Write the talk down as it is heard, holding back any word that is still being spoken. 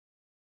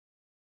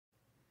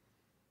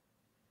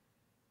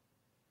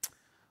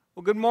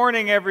Well, good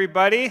morning,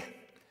 everybody.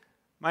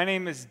 My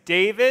name is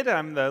David.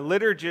 I'm the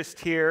liturgist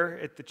here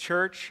at the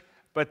church,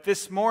 but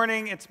this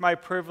morning it's my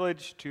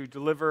privilege to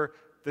deliver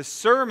the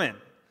sermon.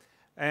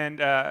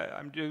 And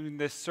I'm doing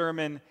this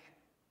sermon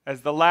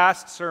as the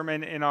last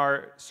sermon in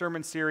our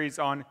sermon series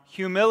on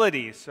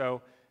humility.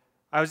 So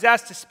I was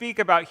asked to speak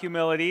about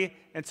humility,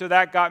 and so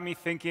that got me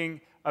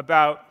thinking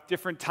about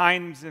different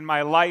times in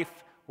my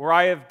life where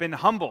I have been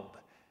humbled,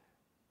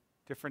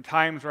 different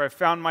times where I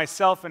found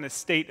myself in a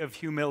state of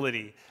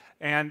humility.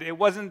 And it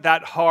wasn't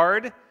that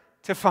hard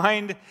to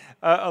find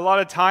a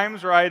lot of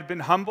times where I had been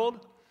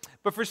humbled.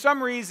 But for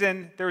some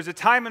reason, there was a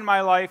time in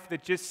my life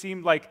that just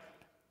seemed like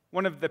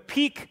one of the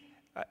peak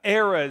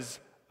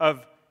eras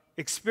of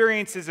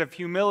experiences of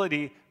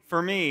humility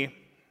for me.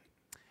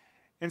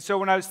 And so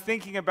when I was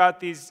thinking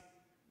about these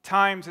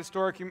times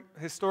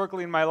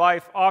historically in my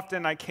life,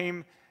 often I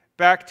came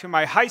back to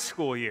my high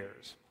school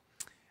years.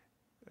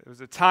 It was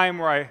a time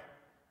where I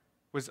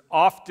was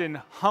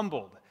often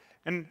humbled.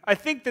 And I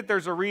think that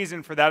there's a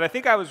reason for that. I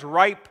think I was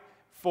ripe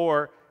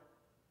for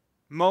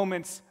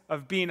moments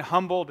of being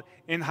humbled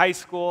in high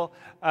school,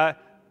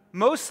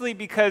 mostly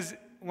because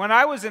when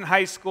I was in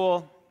high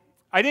school,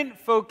 I didn't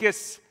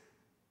focus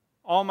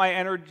all my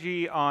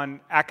energy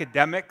on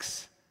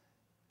academics.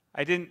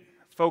 I didn't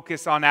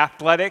focus on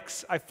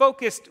athletics. I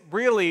focused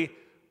really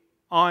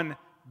on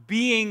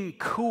being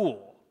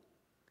cool.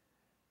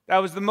 That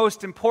was the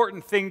most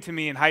important thing to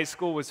me in high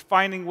school, was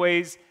finding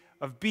ways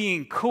of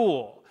being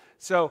cool.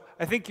 So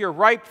I think you're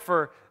ripe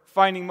for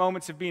finding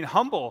moments of being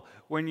humble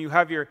when you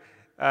have your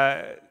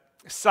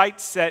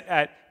sights set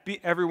at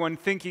everyone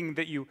thinking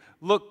that you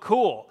look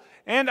cool.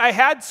 And I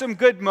had some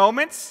good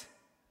moments.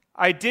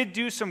 I did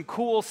do some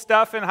cool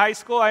stuff in high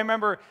school. I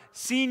remember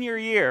senior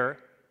year,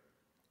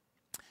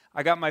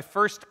 I got my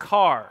first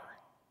car,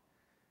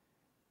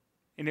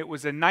 and it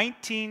was a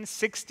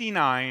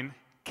 1969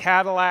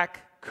 Cadillac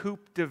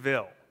Coupe de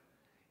Ville.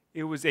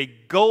 It was a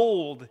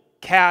gold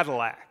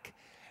Cadillac,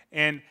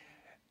 and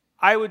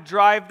I would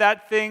drive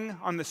that thing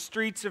on the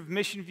streets of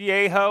Mission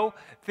Viejo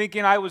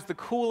thinking I was the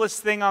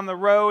coolest thing on the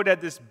road.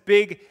 Had this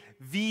big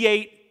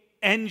V8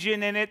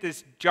 engine in it,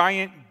 this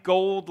giant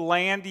gold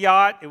land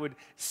yacht. It would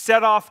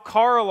set off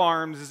car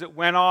alarms as it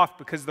went off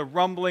because the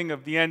rumbling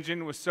of the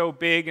engine was so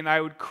big, and I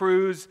would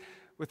cruise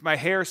with my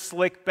hair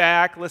slicked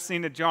back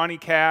listening to Johnny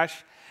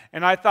Cash,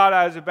 and I thought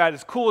I was about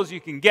as cool as you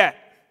can get.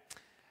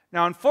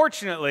 Now,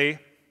 unfortunately,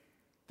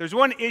 there's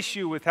one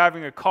issue with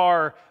having a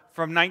car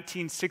from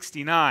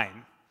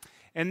 1969.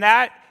 And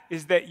that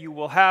is that you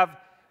will have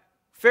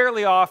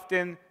fairly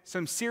often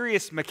some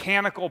serious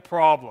mechanical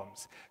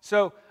problems.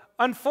 So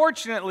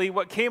unfortunately,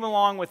 what came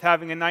along with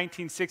having a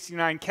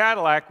 1969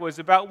 Cadillac was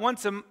about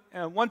once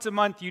a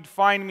month you'd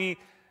find me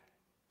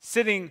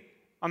sitting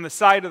on the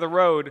side of the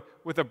road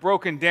with a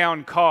broken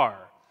down car.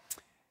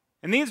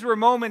 And these were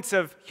moments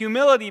of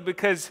humility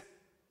because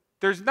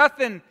there's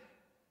nothing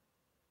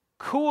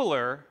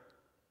cooler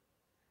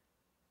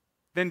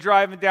than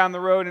driving down the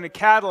road in a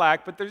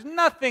Cadillac, but there's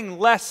nothing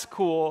less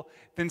cool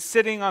than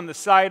sitting on the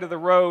side of the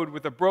road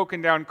with a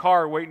broken down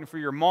car waiting for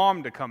your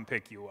mom to come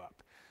pick you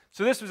up.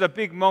 So this was a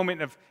big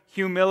moment of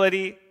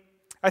humility.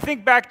 I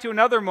think back to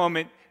another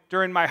moment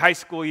during my high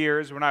school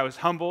years when I was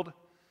humbled.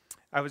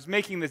 I was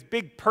making this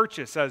big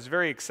purchase I was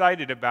very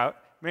excited about.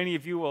 Many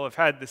of you will have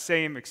had the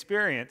same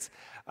experience,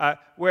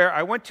 where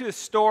I went to a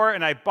store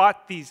and I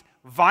bought these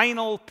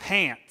vinyl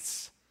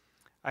pants.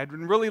 I'd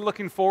been really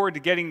looking forward to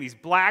getting these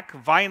black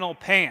vinyl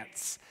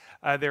pants.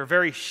 They're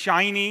very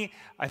shiny.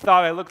 I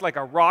thought I looked like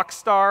a rock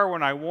star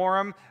when I wore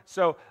them.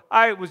 So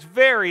I was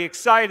very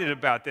excited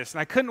about this.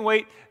 And I couldn't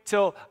wait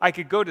till I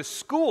could go to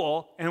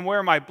school and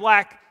wear my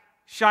black,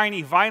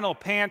 shiny vinyl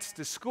pants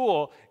to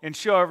school and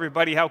show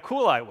everybody how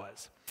cool I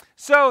was.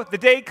 So the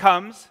day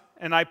comes,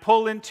 and I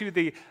pull into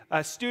the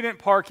student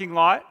parking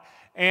lot,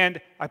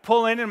 and I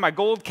pull in my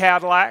gold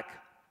Cadillac.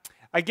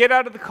 I get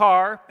out of the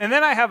car, and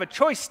then I have a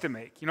choice to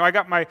make. You know, I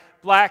got my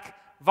black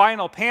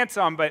vinyl pants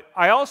on, but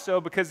I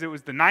also, because it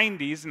was the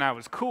 90s and I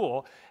was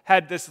cool,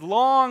 had this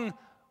long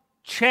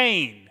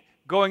chain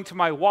going to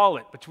my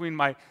wallet, between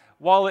my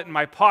wallet and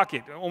my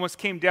pocket. It almost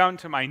came down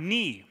to my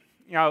knee.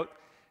 You know,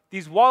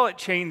 these wallet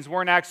chains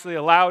weren't actually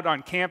allowed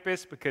on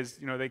campus because,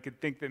 you know, they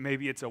could think that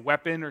maybe it's a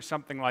weapon or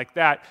something like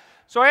that.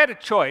 So I had a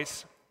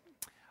choice.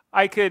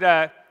 I could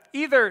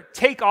either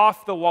take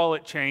off the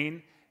wallet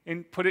chain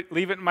and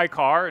leave it in my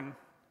car, and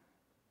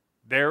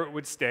there it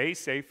would stay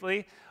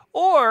safely.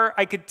 Or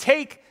I could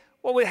take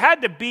what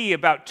had to be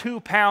about 2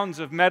 pounds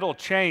of metal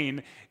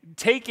chain,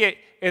 take it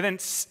and then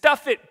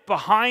stuff it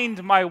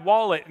behind my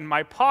wallet in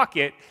my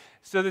pocket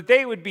so that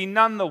they would be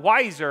none the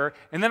wiser,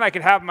 and then I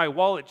could have my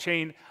wallet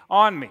chain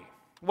on me.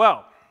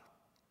 Well,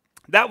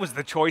 that was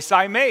the choice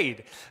I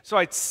made. So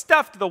I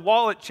stuffed the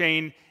wallet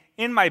chain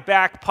in my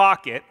back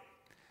pocket,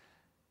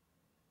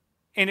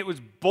 and it was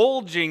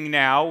bulging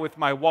now with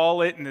my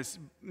wallet and this,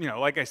 you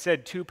know, like I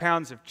said, 2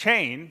 pounds of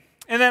chain.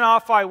 And then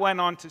off I went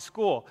on to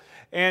school.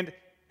 And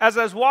as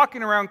I was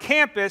walking around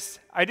campus,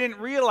 I didn't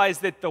realize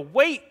that the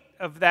weight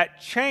of that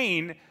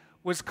chain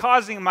was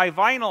causing my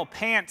vinyl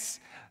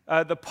pants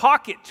the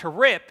pocket to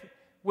rip,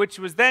 which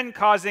was then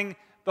causing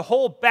the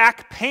whole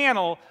back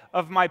panel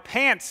of my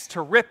pants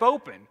to rip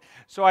open.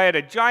 So I had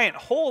a giant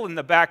hole in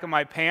the back of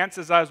my pants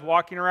as I was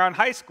walking around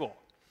high school.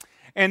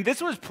 And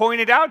this was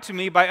pointed out to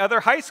me by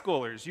other high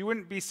schoolers. You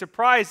wouldn't be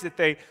surprised that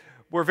they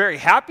were very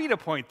happy to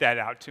point that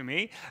out to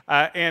me.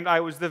 And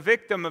I was the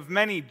victim of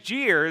many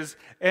jeers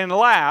and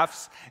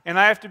laughs. And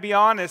I have to be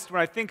honest,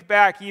 when I think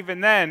back even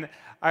then,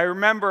 I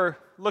remember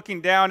looking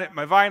down at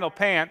my vinyl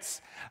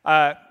pants,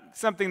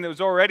 something that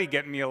was already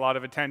getting me a lot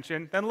of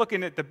attention, then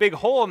looking at the big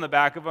hole in the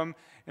back of them,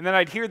 and then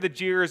I'd hear the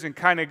jeers and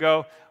kind of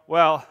go,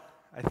 well,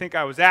 I think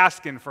I was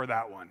asking for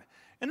that one.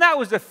 And that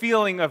was a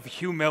feeling of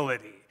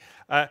humility.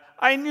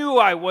 I knew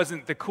I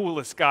wasn't the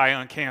coolest guy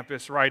on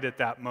campus right at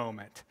that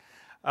moment.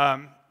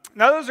 Now,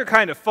 those are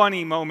kind of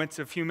funny moments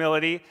of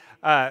humility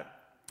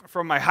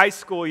from my high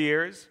school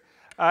years.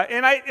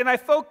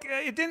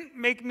 It didn't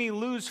make me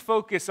lose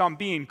focus on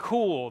being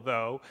cool,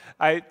 though.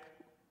 I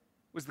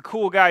was the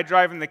cool guy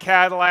driving the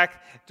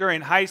Cadillac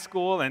during high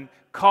school and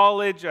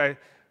college. I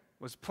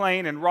was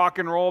playing in rock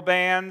and roll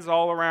bands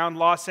all around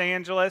Los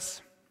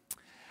Angeles.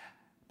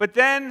 But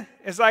then,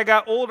 as I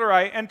got older,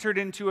 I entered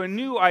into a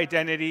new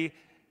identity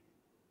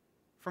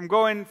from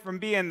going from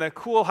being the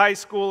cool high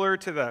schooler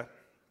to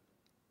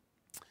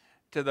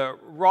the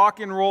rock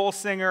and roll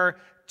singer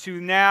to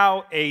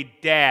now a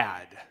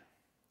dad.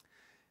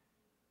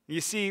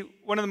 You see,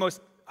 one of the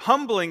most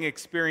humbling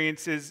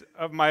experiences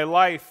of my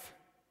life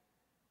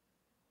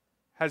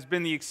has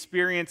been the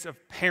experience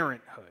of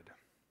parenthood.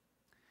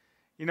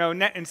 You know,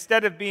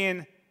 instead of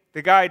being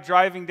the guy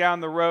driving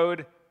down the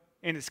road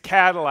in his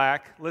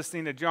Cadillac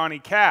listening to Johnny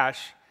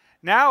Cash,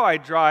 now I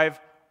drive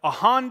a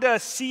Honda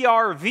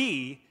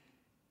CR-V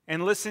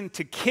and listen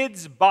to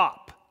Kids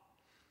Bop.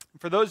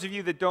 For those of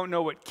you that don't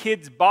know what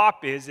Kids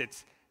Bop is,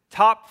 it's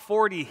top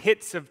 40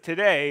 hits of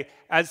today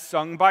as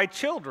sung by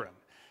children.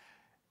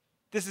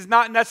 This is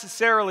not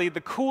necessarily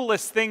the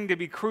coolest thing to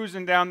be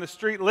cruising down the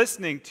street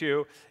listening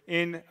to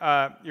in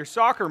your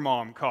soccer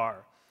mom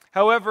car.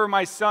 However,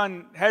 my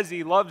son,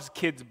 Hezi, loves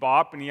Kids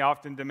Bop, and he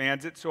often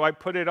demands it, so I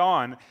put it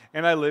on,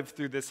 and I lived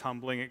through this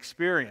humbling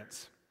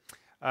experience.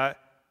 The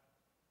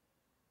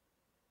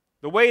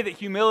way that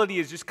humility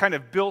is just kind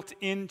of built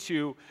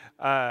into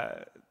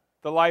the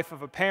life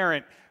of a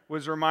parent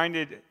was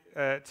reminded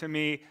to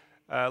me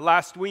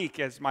last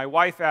week as my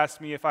wife asked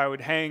me if I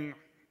would hang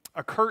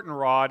a curtain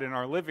rod in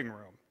our living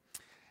room.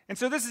 And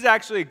so this is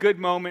actually a good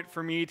moment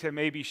for me to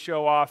maybe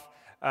show off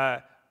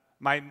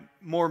my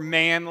more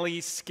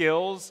manly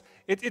skills.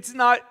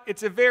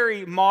 It's a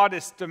very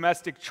modest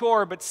domestic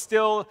chore, but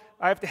still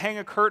I have to hang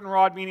a curtain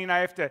rod, meaning I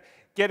have to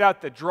get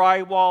out the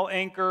drywall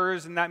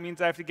anchors, and that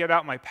means I have to get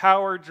out my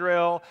power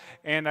drill,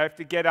 and I have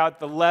to get out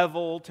the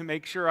level to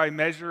make sure I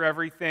measure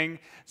everything.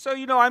 So,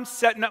 you know, I'm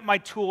setting up my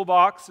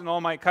toolbox and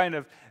all my kind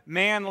of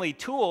manly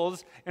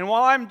tools, and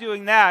while I'm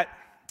doing that,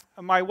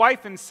 my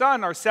wife and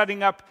son are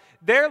setting up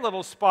their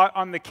little spot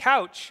on the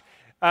couch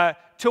to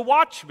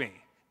watch me.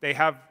 They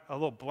have a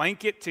little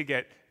blanket to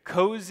get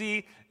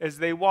cozy as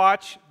they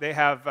watch. They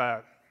have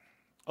a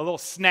little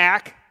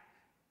snack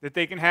that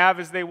they can have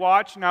as they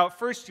watch. Now, at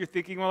first you're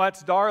thinking, well,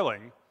 that's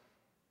darling.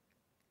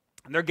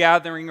 And they're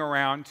gathering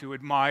around to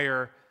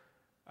admire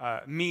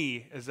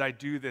me as I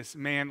do this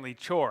manly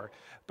chore.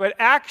 But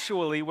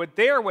actually, what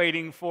they're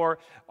waiting for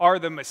are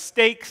the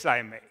mistakes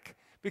I make.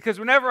 Because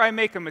whenever I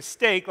make a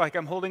mistake, like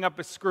I'm holding up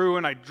a screw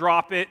and I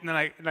drop it, and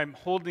then I'm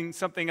holding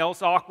something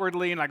else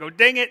awkwardly and I go,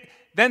 dang it,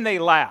 then they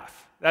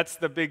laugh. That's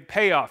the big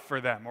payoff for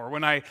them. Or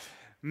when I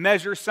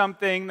measure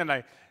something, then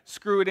I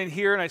screw it in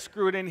here and I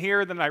screw it in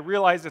here, then I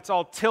realize it's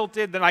all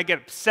tilted, then I get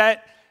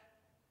upset.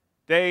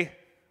 They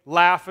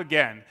laugh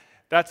again.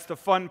 That's the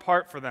fun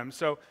part for them.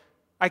 So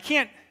I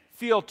can't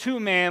feel too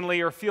manly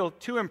or feel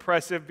too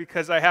impressive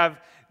because I have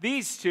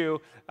these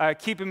two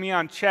keeping me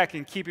on check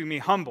and keeping me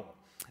humble.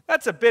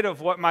 That's a bit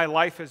of what my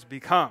life has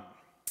become.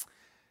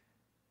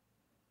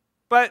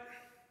 But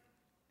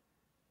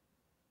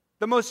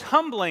the most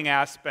humbling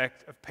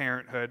aspect of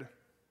parenthood,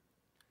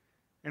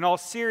 in all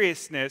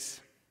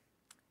seriousness,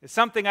 is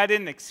something I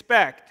didn't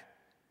expect.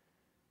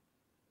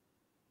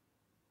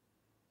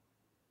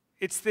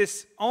 It's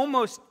this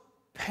almost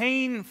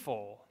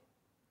painful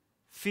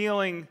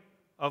feeling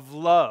of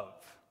love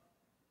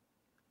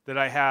that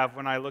I have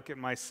when I look at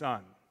my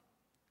son.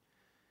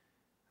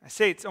 I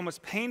say it's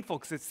almost painful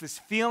because it's this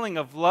feeling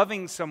of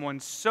loving someone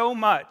so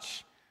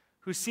much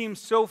who seems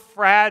so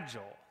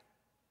fragile,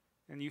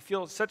 and you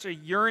feel such a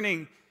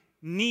yearning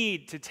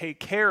need to take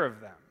care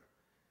of them.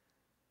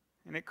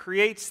 And it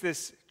creates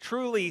this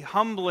truly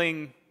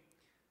humbling,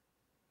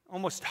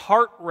 almost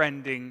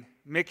heart-rending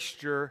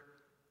mixture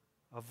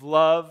of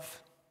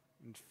love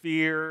and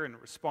fear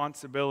and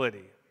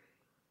responsibility.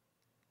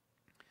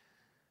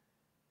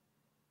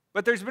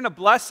 But there's been a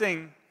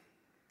blessing.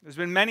 There's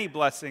been many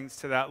blessings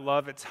to that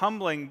love. It's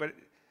humbling, but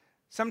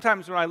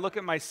sometimes when I look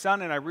at my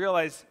son and I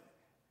realize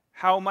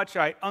how much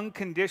I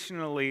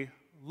unconditionally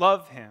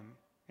love him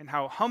and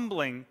how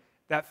humbling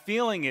that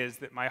feeling is,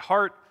 that my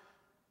heart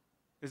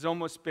has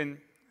almost been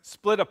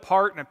split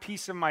apart and a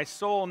piece of my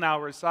soul now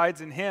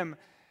resides in him,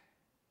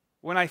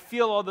 when I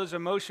feel all those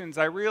emotions,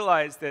 I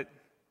realize that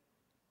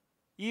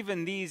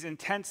even these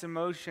intense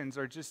emotions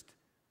are just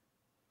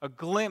a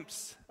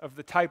glimpse of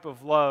the type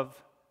of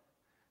love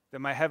that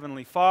my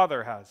Heavenly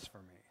Father has for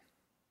me.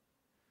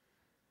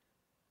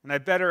 And I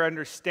better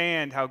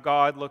understand how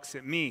God looks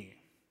at me.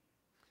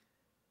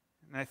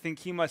 And I think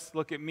he must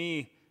look at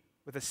me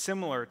with a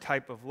similar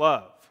type of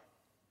love.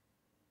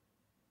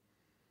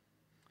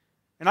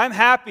 And I'm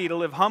happy to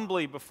live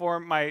humbly before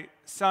my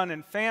son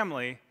and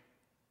family,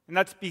 and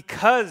that's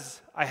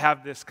because I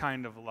have this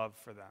kind of love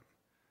for them.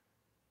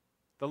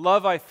 The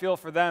love I feel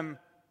for them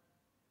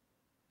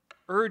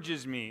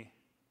urges me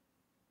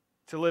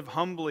to live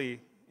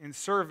humbly in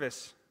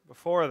service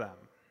before them,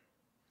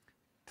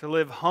 to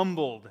live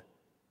humbled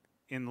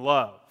in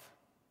love.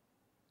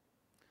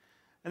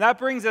 And that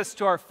brings us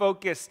to our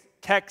focused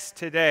text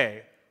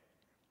today.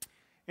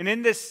 And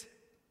in this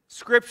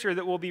scripture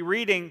that we'll be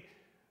reading,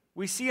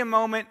 we see a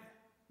moment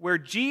where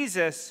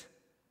Jesus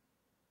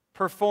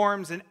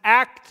performs an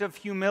act of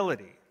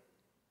humility.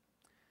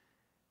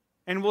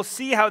 And we'll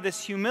see how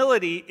this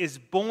humility is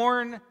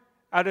born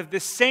out of the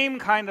same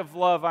kind of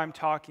love I'm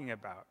talking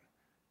about.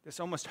 This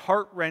almost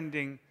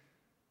heart-rending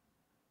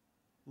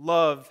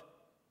love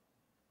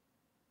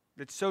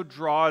that so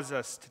draws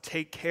us to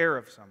take care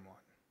of someone.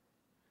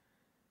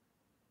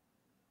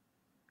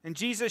 And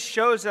Jesus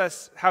shows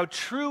us how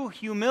true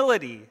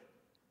humility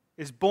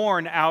is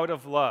born out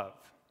of love.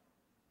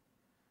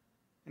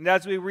 And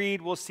as we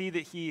read, we'll see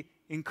that he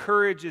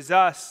encourages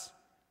us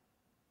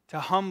to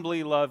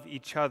humbly love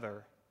each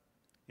other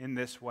in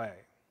this way.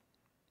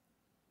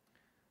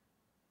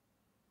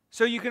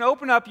 So you can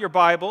open up your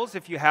Bibles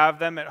if you have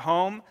them at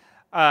home.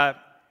 And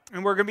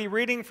we're going to be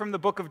reading from the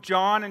book of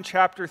John in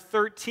chapter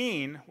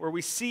 13, where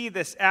we see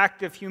this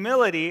act of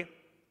humility.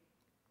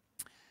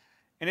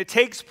 And it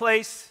takes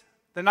place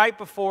the night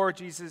before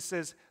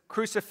Jesus'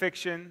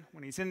 crucifixion,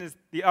 when he's in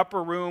the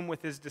upper room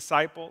with his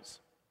disciples.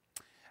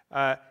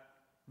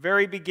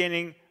 Very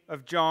beginning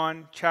of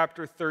John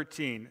chapter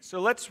 13. So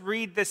let's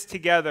read this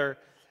together,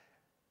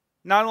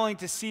 not only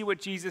to see what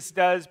Jesus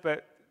does,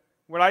 but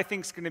what I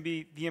think is going to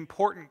be the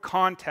important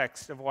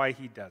context of why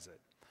he does it.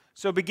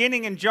 So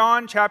beginning in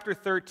John chapter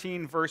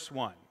 13, verse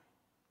 1.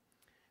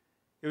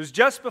 It was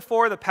just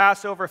before the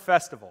Passover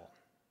festival.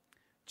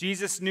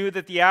 Jesus knew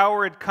that the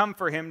hour had come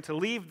for him to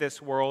leave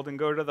this world and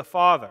go to the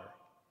Father.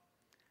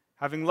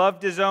 Having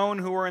loved his own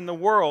who were in the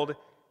world,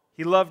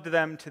 he loved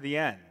them to the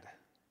end.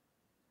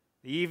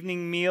 The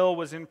evening meal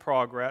was in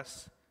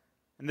progress,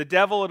 and the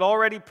devil had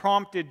already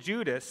prompted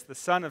Judas, the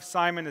son of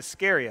Simon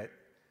Iscariot,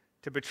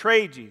 to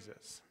betray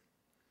Jesus.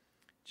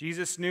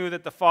 Jesus knew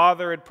that the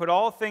Father had put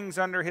all things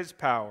under his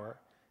power,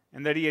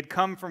 and that he had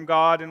come from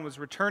God and was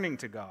returning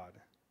to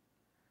God.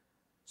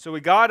 So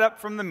he got up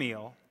from the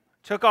meal,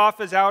 took off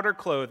his outer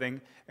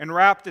clothing, and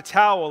wrapped a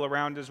towel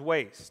around his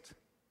waist.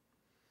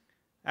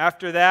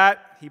 After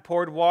that, he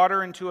poured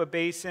water into a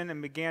basin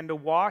and began to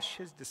wash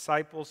his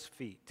disciples'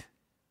 feet,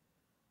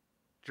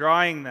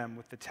 drying them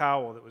with the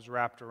towel that was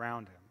wrapped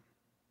around him.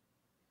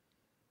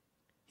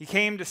 He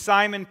came to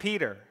Simon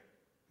Peter,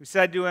 who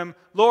said to him,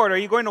 "Lord, are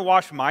you going to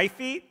wash my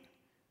feet?"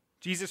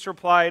 Jesus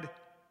replied,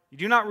 "You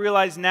do not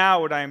realize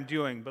now what I am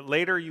doing, but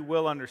later you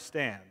will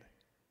understand."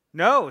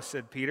 "No,"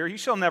 said Peter, "you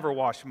shall never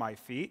wash my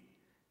feet."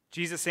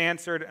 Jesus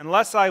answered,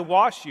 "Unless I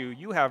wash you,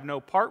 you have no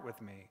part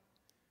with me."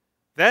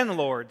 "Then,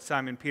 Lord,"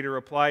 Simon Peter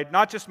replied,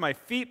 "not just my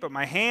feet, but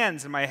my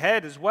hands and my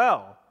head as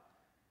well."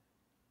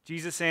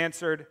 Jesus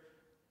answered,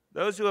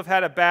 "Those who have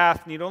had a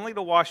bath need only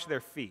to wash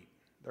their feet.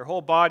 Their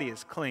whole body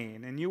is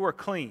clean, and you are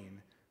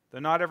clean, though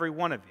not every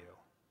one of you."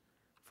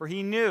 For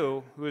he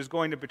knew who was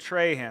going to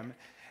betray him,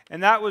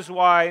 and that was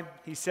why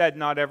he said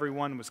not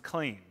everyone was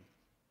clean.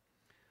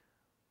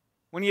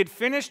 When he had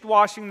finished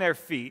washing their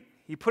feet,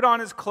 he put on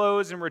his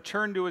clothes and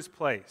returned to his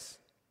place.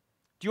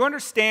 "Do you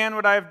understand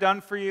what I have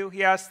done for you?"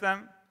 he asked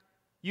them.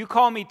 "You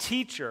call me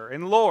teacher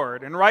and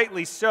Lord, and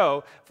rightly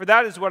so, for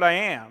that is what I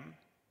am.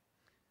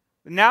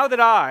 But now that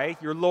I,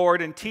 your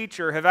Lord and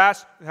teacher,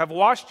 have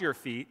washed your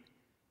feet,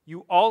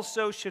 you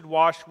also should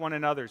wash one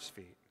another's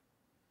feet.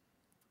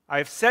 I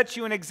have set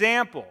you an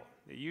example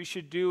that you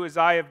should do as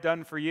I have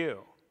done for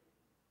you.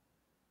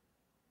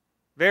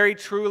 Very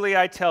truly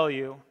I tell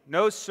you,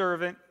 no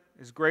servant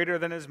is greater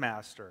than his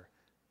master,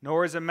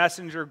 nor is a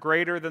messenger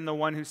greater than the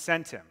one who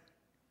sent him.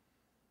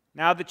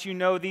 Now that you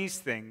know these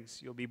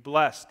things, you'll be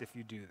blessed if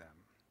you do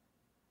them."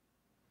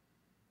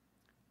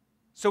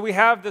 So we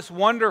have this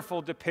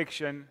wonderful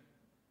depiction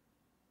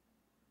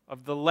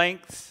of the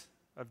lengths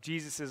of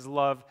Jesus'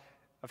 love,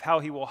 of how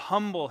he will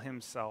humble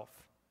himself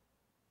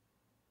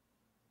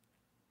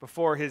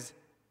before his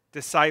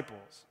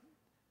disciples.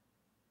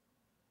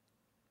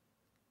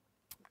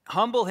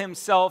 Humble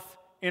himself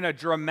in a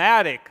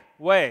dramatic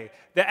way.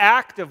 The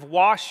act of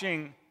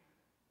washing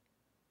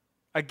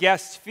a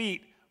guest's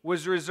feet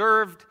was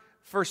reserved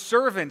for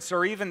servants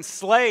or even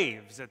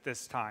slaves at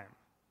this time.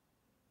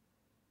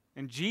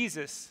 And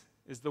Jesus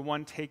is the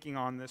one taking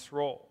on this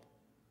role.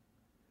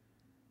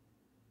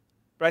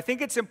 But I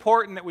think it's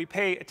important that we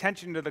pay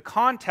attention to the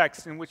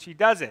context in which he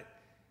does it.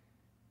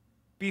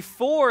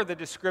 Before the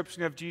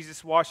description of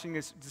Jesus washing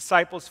his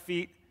disciples'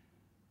 feet,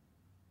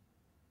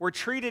 we're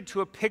treated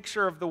to a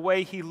picture of the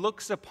way he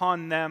looks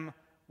upon them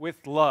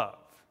with love.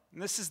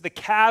 And this is the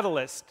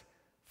catalyst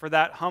for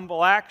that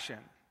humble action.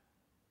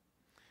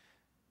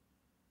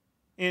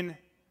 In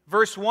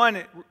verse 1,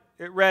 it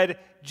read,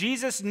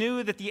 Jesus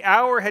knew that the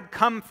hour had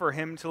come for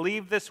him to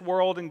leave this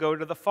world and go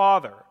to the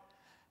Father.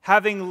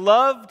 Having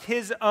loved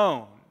his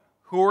own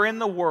who were in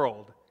the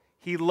world,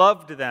 he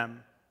loved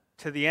them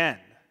to the end.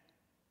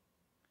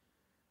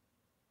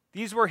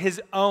 These were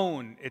his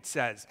own, it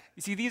says.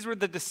 You see, these were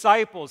the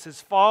disciples, his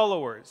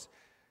followers.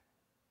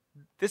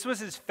 This was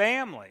his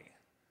family.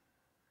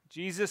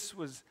 Jesus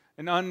was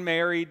an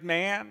unmarried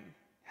man,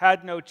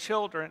 had no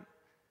children.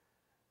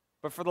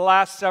 But for the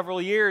last several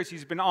years,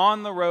 he's been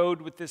on the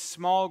road with this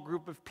small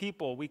group of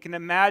people. We can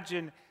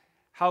imagine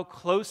how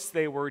close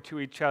they were to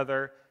each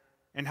other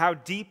and how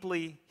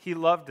deeply he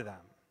loved them.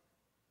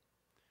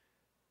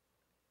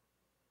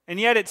 And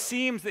yet it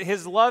seems that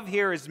his love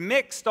here is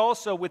mixed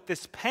also with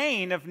this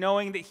pain of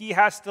knowing that he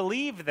has to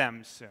leave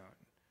them soon.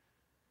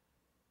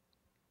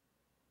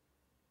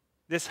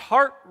 This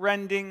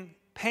heart-rending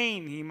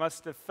pain he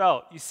must have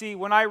felt. You see,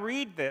 when I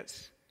read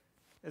this,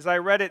 as I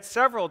read it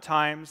several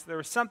times, there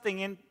was something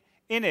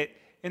in it,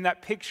 in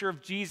that picture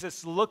of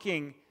Jesus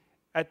looking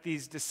at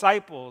these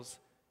disciples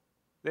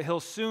that he'll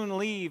soon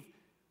leave.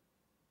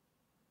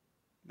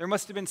 There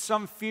must have been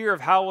some fear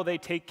of how will they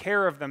take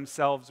care of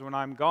themselves when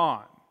I'm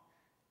gone.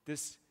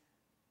 This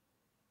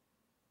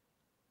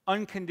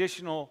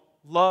unconditional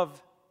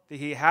love that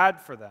he had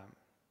for them.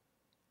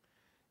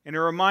 And it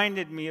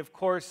reminded me, of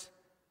course,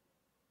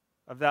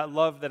 of that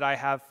love that I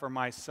have for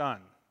my son.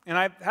 And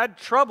I've had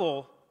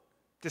trouble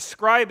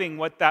describing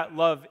what that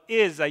love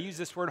is. I use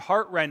this word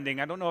heartrending.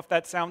 I don't know if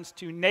that sounds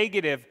too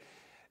negative.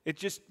 It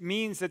just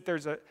means that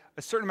there's a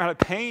certain amount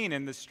of pain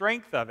in the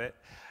strength of it.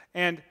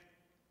 And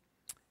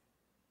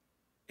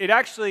it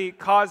actually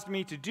caused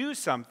me to do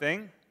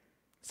something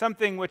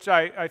which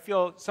I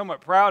feel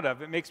somewhat proud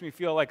of. It makes me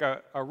feel like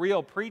a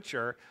real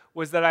preacher,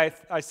 was that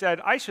I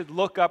said I should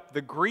look up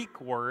the Greek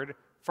word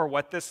for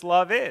what this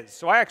love is.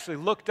 So I actually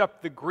looked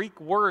up the Greek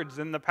words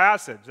in the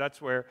passage.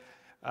 That's where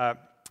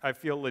I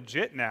feel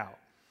legit now.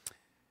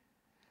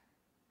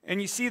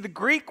 And you see, the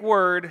Greek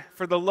word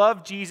for the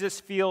love Jesus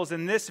feels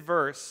in this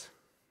verse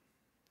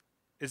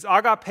is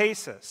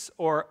agapesis,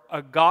 or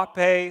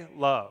agape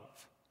love.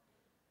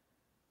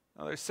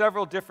 Now, there's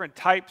several different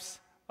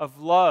types of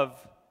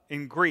love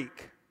in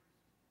Greek.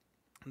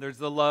 There's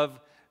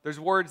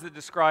words that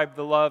describe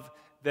the love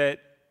that,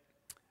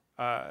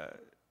 that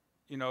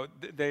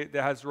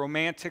has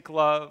romantic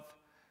love.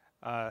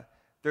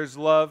 There's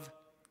love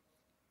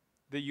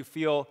that you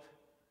feel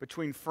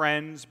between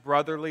friends,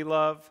 brotherly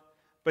love.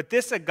 But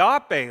this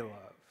agape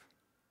love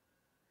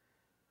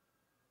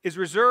is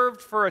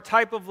reserved for a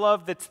type of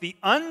love that's the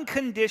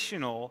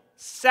unconditional,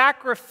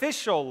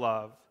 sacrificial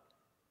love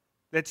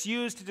that's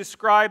used to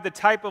describe the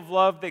type of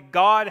love that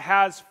God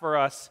has for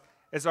us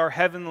as our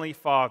Heavenly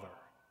Father.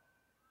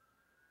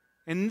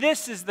 And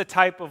this is the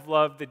type of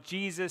love that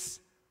Jesus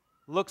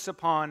looks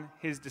upon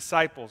his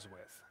disciples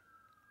with.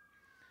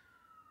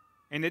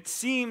 And it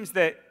seems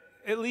that,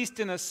 at least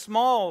in a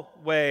small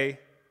way,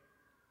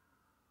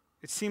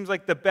 it seems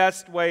like the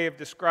best way of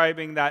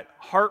describing that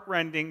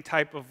heart-rending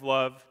type of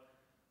love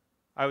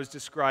I was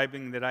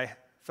describing that I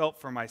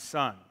felt for my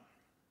son.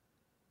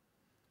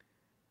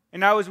 And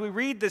now as we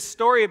read this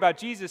story about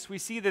Jesus, we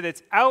see that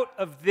it's out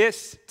of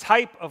this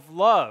type of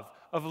love,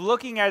 of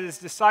looking at his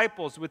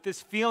disciples with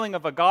this feeling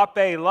of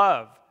agape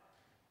love,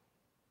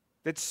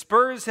 that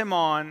spurs him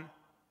on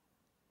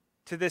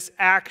to this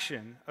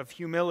action of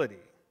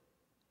humility.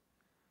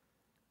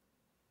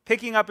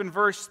 Picking up in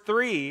verse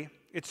 3,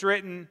 it's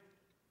written,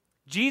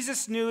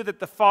 Jesus knew that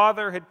the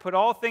Father had put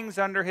all things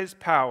under his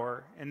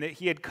power, and that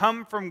he had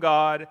come from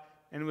God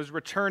and was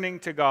returning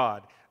to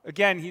God.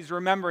 Again, he's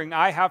remembering,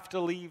 I have to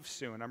leave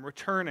soon. I'm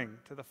returning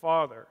to the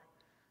Father.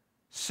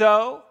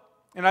 So,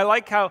 and I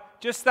like how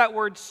just that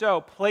word so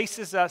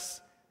places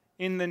us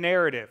in the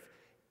narrative.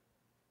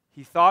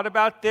 He thought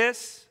about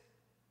this.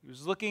 He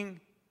was looking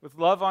with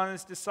love on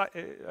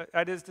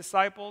at his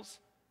disciples,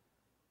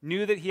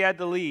 knew that he had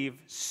to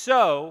leave.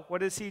 So, what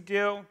does he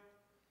do?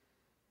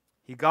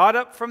 He got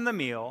up from the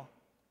meal,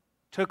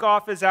 took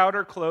off his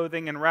outer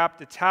clothing, and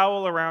wrapped a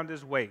towel around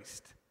his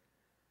waist.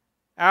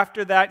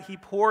 After that, he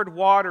poured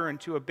water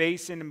into a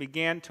basin and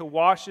began to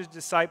wash his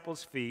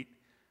disciples' feet,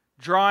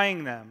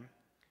 drying them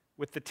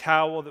with the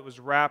towel that was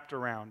wrapped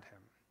around him.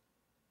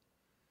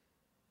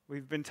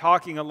 We've been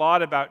talking a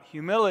lot about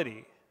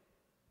humility,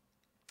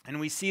 and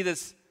we see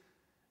this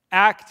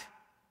act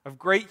of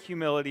great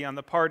humility on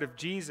the part of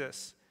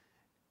Jesus,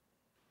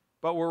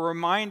 but we're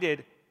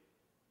reminded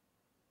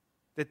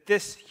that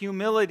this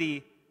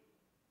humility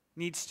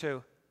needs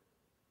to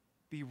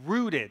be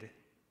rooted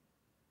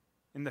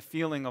in the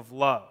feeling of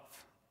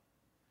love.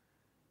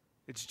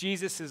 It's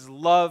Jesus'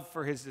 love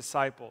for his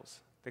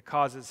disciples that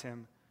causes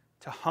him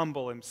to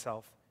humble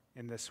himself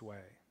in this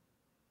way.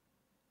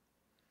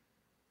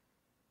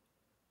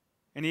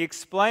 And he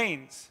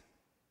explains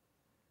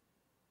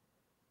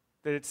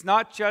that it's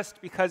not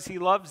just because he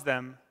loves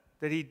them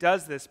that he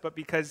does this, but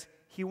because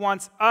he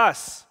wants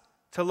us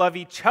to love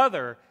each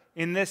other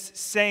in this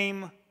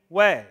same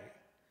way.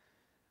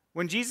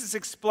 When Jesus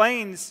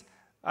explains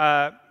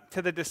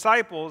to the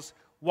disciples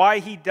why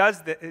he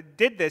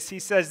did this, he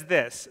says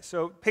this.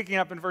 So picking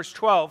up in verse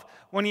 12,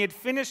 when he had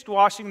finished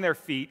washing their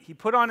feet, he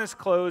put on his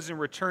clothes and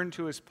returned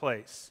to his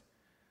place.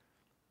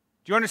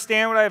 Do you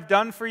understand what I have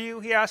done for you?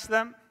 He asked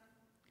them.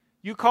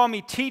 You call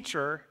me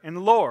teacher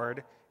and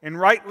Lord, and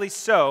rightly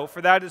so,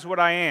 for that is what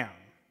I am.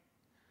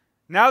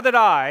 Now that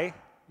I,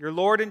 your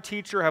Lord and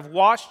teacher, have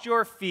washed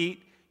your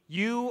feet,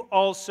 you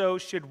also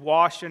should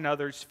wash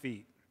another's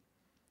feet.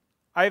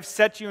 I have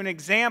set you an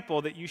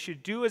example that you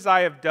should do as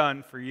I have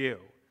done for you.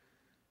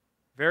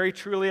 Very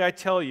truly I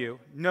tell you,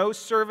 no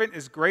servant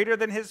is greater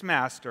than his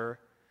master,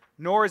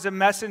 nor is a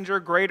messenger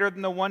greater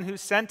than the one who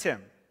sent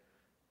him.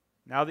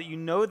 Now that you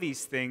know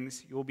these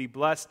things, you will be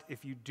blessed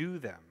if you do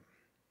them.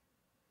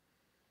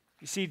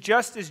 You see,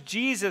 just as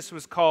Jesus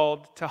was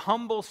called to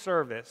humble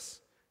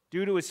service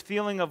due to his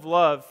feeling of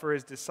love for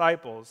his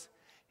disciples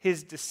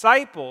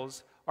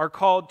are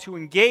called to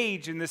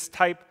engage in this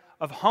type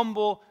of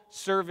humble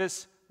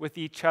service with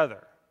each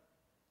other.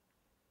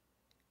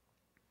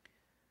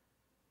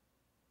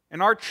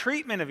 And our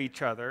treatment of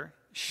each other,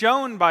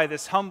 shown by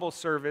this humble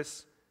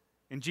service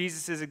in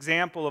Jesus'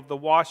 example of the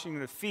washing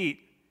of the feet,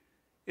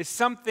 is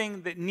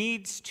something that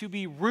needs to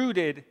be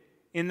rooted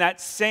in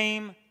that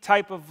same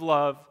type of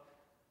love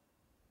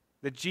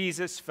that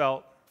Jesus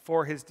felt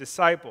for his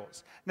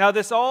disciples. Now,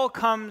 this all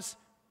comes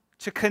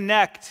to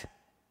connect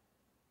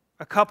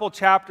a couple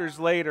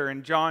chapters later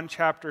in John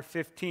chapter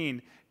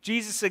 15.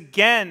 Jesus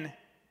again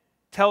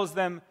tells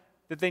them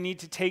that they need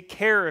to take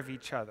care of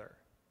each other,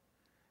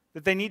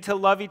 that they need to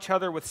love each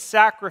other with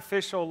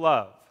sacrificial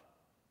love.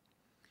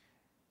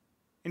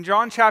 In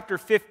John chapter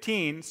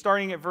 15,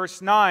 starting at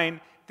verse 9,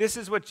 this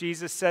is what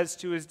Jesus says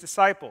to his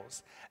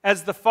disciples.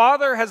 As the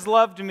Father has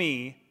loved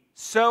me,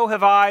 so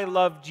have I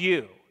loved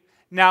you.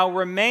 Now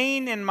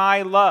remain in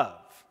my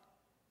love.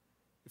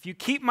 If you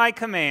keep my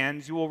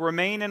commands, you will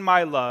remain in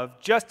my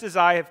love, just as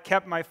I have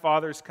kept my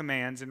Father's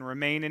commands and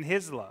remain in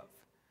his love.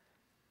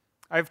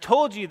 I have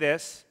told you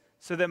this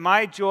so that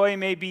my joy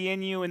may be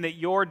in you and that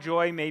your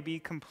joy may be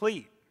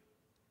complete.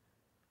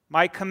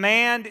 My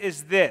command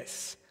is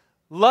this: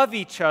 love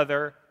each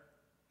other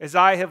as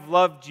I have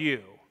loved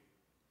you.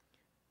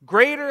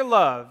 Greater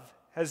love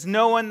has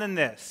no one than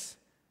this,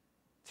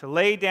 to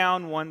lay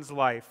down one's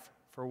life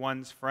for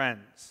one's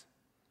friends.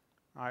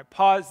 I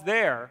pause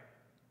there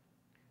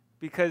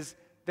because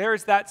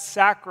there's that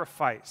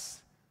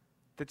sacrifice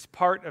that's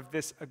part of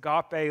this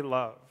agape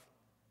love.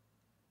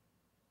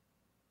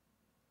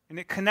 And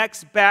it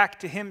connects back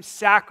to him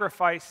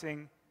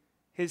sacrificing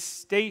his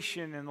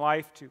station in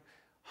life to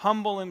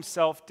humble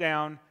himself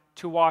down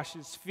to wash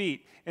his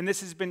feet. And this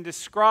has been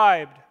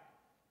described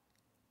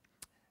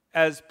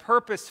as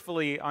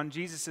purposefully on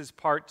Jesus'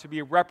 part to be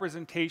a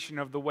representation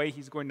of the way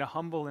he's going to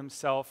humble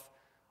himself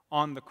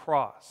on the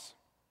cross.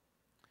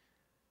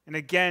 And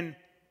again,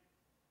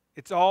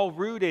 it's all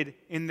rooted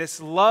in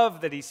this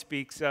love that he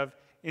speaks of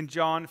in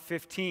John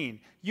 15.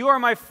 You are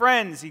my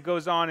friends, he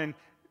goes on in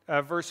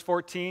verse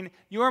 14.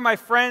 You are my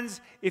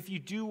friends if you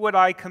do what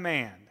I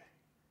command.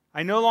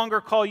 I no longer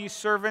call you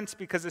servants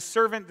because a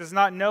servant does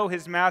not know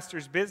his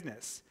master's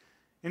business.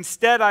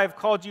 Instead, I have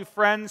called you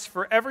friends,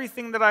 for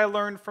everything that I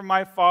learned from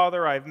my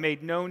Father I have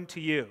made known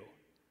to you.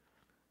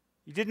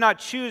 You did not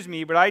choose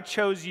me, but I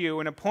chose you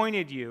and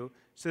appointed you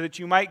so that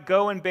you might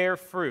go and bear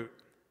fruit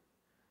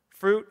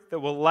that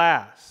will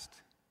last,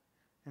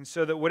 and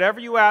so that whatever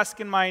you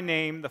ask in my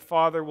name, the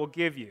Father will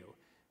give you.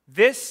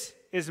 This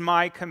is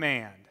my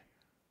command: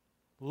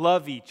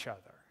 love each other.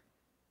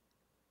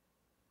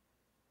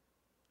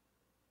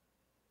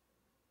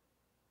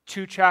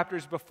 2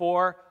 chapters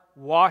before,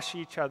 wash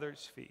each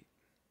other's feet.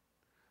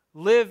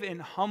 Live in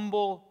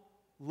humble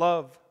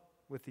love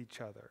with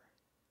each other.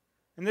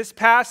 And this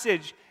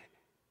passage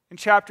in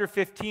chapter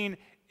 15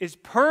 is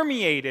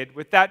permeated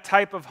with that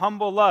type of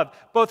humble love,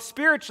 both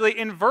spiritually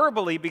and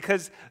verbally,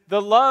 because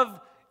the love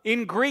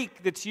in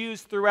Greek that's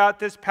used throughout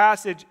this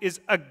passage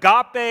is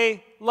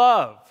agape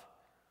love.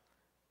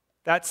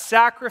 That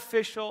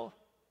sacrificial,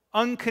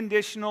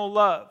 unconditional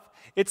love.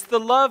 It's the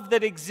love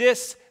that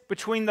exists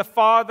between the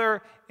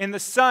Father and the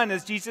Son,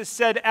 as Jesus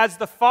said, as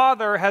the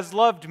Father has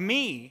loved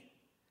me.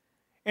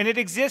 And it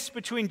exists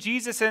between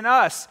Jesus and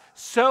us,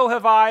 so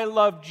have I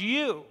loved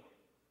you.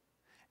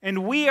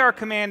 And we are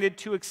commanded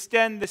to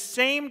extend the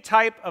same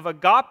type of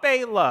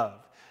agape love,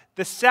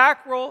 the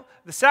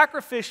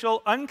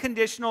sacrificial,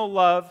 unconditional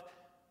love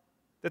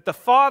that the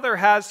Father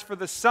has for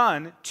the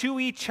Son, to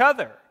each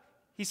other.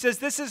 He says,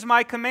 this is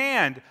my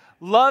command,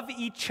 love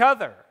each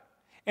other.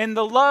 And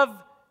the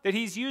love that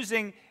he's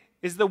using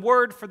is the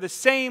word for the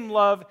same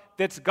love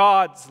that's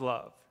God's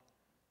love.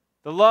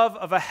 The love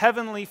of a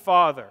heavenly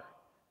Father.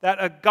 That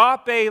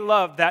agape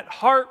love, that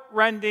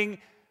heart-rending,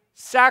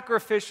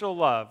 sacrificial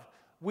love,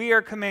 we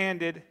are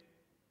commanded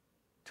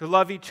to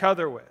love each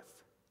other with.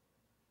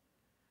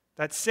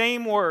 That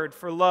same word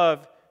for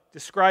love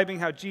describing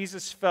how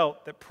Jesus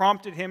felt that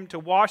prompted him to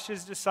wash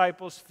his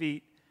disciples'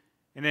 feet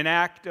in an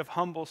act of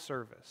humble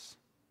service.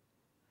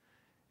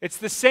 It's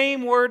the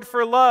same word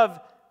for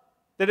love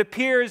that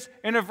appears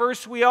in a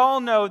verse we all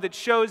know that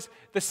shows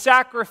the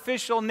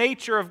sacrificial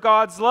nature of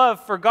God's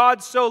love. For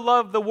God so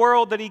loved the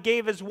world that he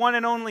gave his one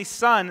and only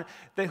Son,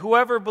 that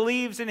whoever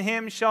believes in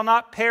him shall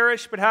not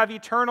perish but have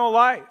eternal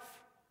life.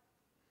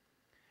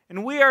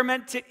 And we are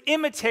meant to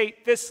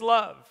imitate this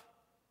love.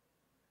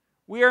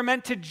 We are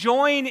meant to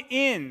join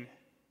in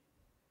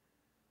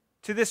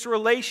to this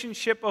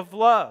relationship of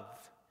love.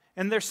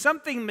 And there's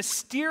something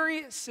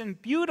mysterious and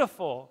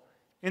beautiful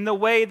in the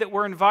way that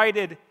we're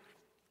invited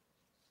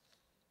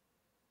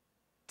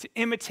to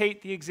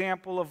imitate the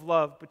example of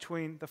love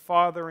between the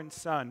Father and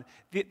Son.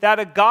 That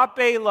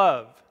agape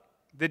love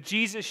that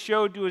Jesus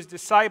showed to his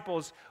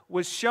disciples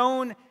was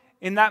shown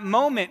in that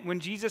moment when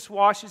Jesus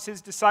washes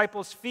his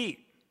disciples'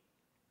 feet.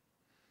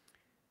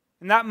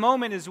 And that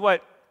moment is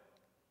what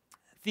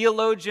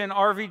theologian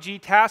R.V.G.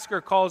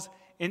 Tasker calls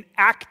an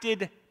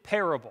acted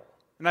parable.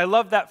 And I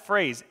love that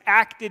phrase,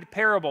 acted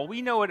parable.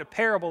 We know what a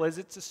parable is.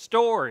 It's a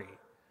story.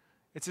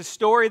 It's a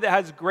story that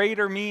has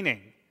greater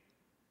meaning.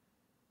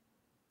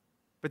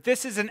 But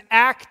this is an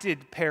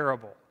acted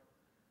parable.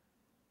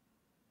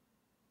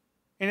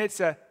 And it's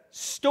a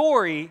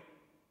story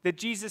that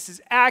Jesus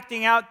is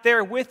acting out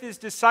there with his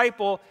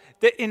disciple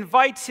that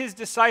invites his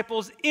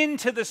disciples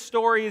into the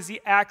story as he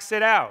acts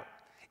it out.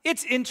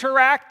 It's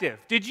interactive.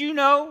 Did you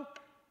know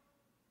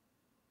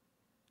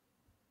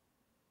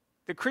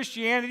that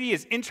Christianity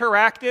is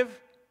interactive?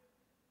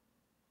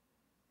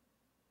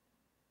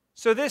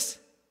 So this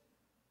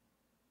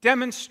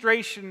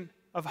demonstration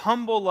of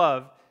humble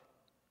love,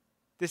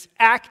 this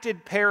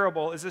acted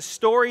parable, is a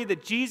story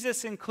that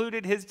Jesus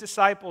included his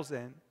disciples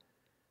in,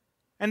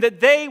 and that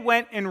they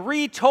went and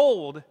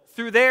retold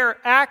through their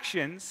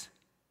actions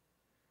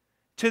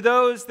to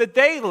those that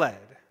they led.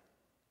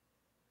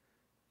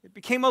 It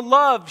became a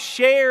love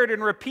shared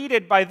and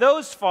repeated by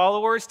those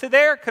followers to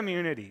their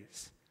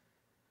communities.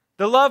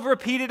 The love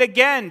repeated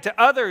again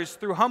to others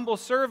through humble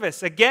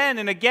service, again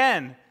and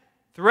again,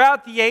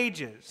 throughout the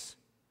ages,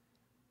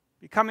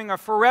 becoming a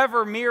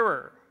forever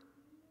mirror,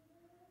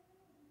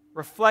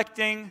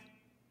 reflecting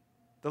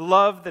the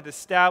love that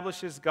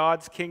establishes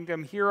God's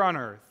kingdom here on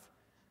earth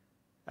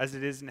as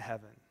it is in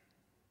heaven.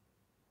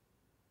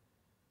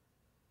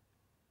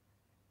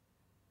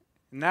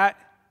 And that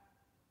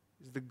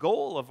is the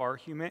goal of our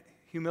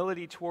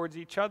humility towards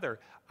each other.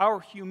 Our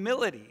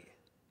humility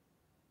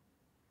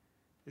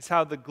is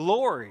how the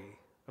glory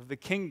of the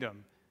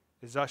kingdom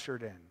is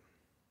ushered in.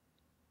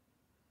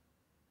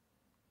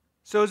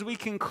 So as we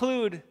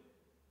conclude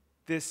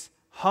this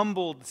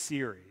humbled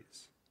series,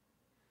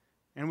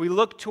 and we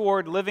look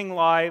toward living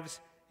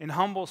lives in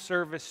humble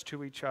service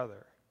to each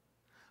other,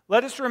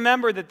 let us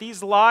remember that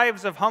these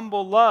lives of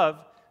humble love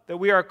that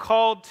we are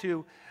called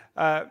to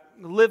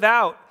live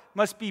out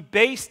must be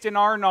based in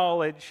our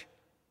knowledge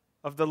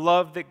of the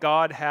love that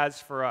God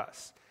has for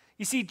us.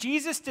 You see,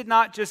 Jesus did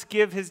not just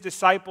give his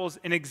disciples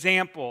an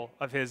example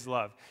of his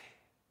love.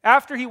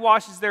 After he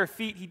washes their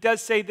feet, he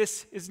does say,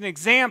 this is an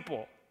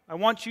example. I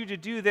want you to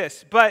do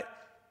this. But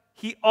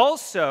he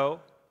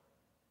also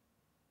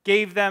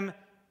gave them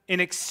an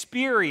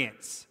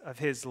experience of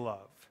his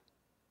love.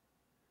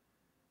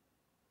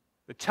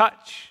 The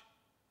touch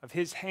of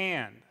his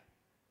hand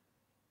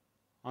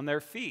on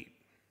their feet.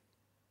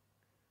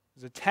 It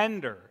was a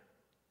tender,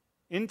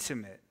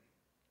 intimate,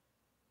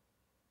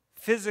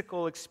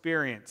 physical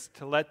experience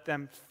to let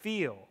them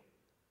feel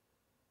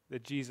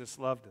that Jesus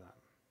loved them.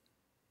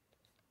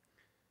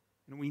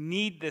 And we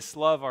need this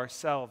love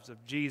ourselves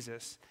of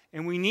Jesus.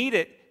 And we need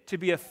it to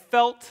be a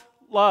felt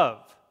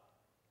love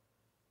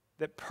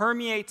that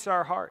permeates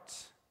our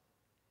hearts,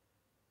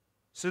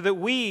 so that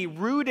we,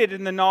 rooted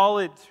in the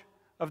knowledge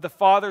of the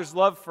Father's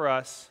love for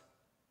us,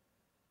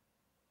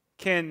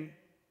 can,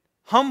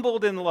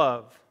 humbled in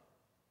love,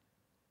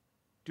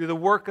 do the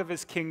work of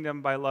his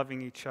kingdom by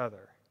loving each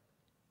other.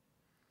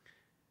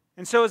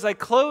 And so as I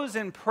close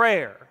in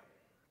prayer,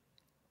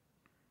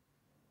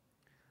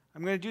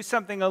 I'm going to do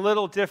something a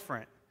little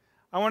different.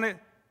 I want to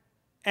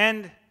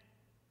end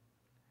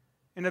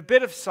in a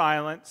bit of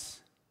silence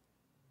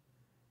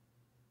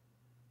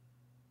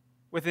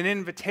with an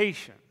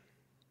invitation.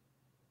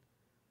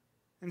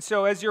 And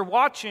so as you're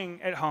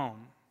watching at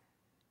home,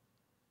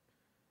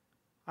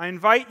 I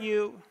invite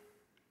you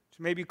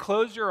to maybe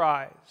close your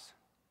eyes.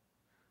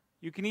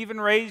 You can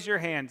even raise your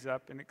hands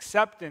up in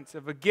acceptance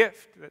of a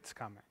gift that's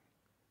coming.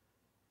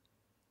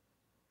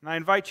 And I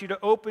invite you to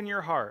open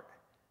your heart.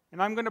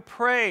 And I'm going to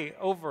pray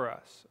over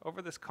us,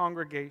 over this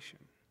congregation,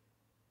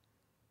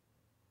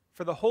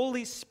 for the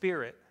Holy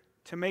Spirit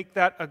to make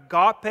that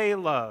agape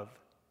love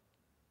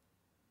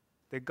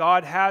that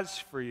God has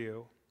for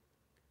you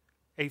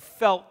a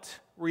felt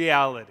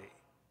reality.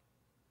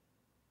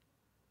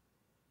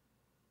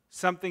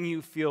 Something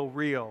you feel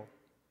real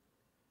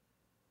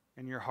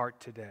in your heart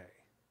today.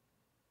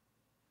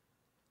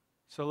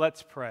 So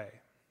let's pray.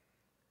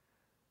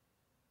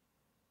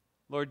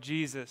 Lord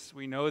Jesus,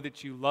 we know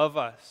that you love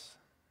us.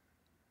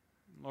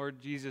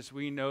 Lord Jesus,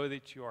 we know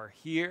that you are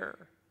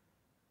here.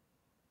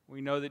 We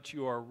know that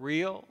you are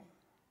real.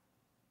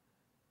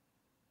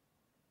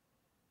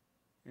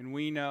 And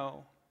we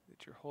know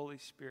that your Holy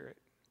Spirit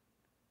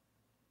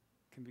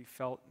can be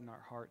felt in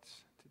our hearts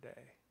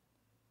today.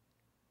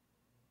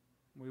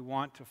 We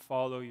want to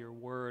follow your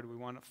word. We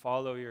want to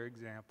follow your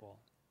example.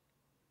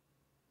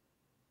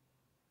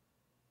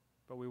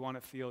 But we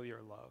want to feel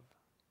your love.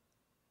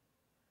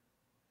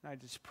 And I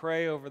just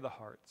pray over the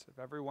hearts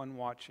of everyone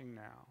watching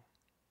now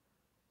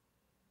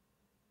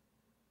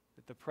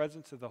that the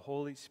presence of the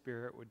Holy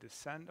Spirit would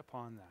descend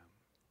upon them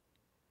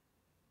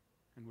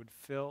and would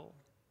fill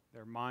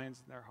their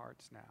minds and their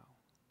hearts now.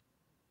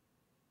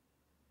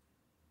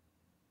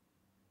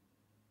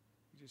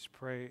 We just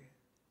pray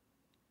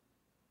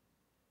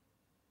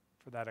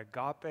for that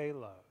agape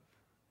love,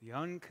 the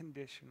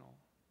unconditional,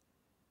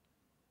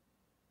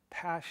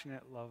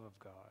 passionate love of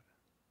God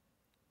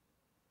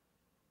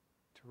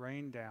to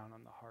rain down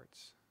on the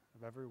hearts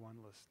of everyone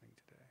listening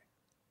today.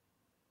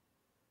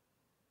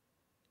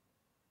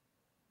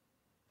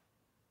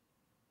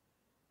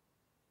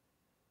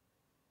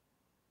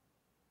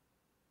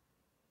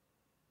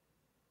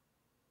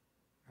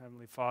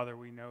 Heavenly Father,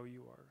 we know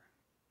you are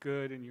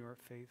good and you are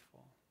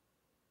faithful.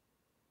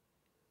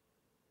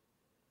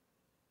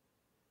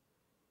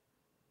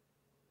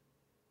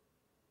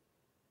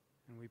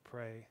 And we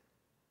pray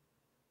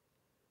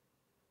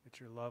that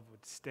your love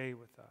would stay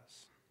with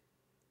us.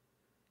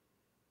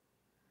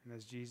 And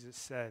as Jesus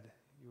said,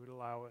 you would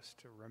allow us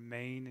to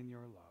remain in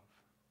your love.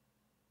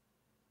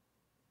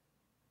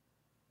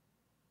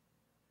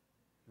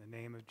 In the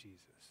name of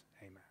Jesus,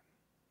 amen.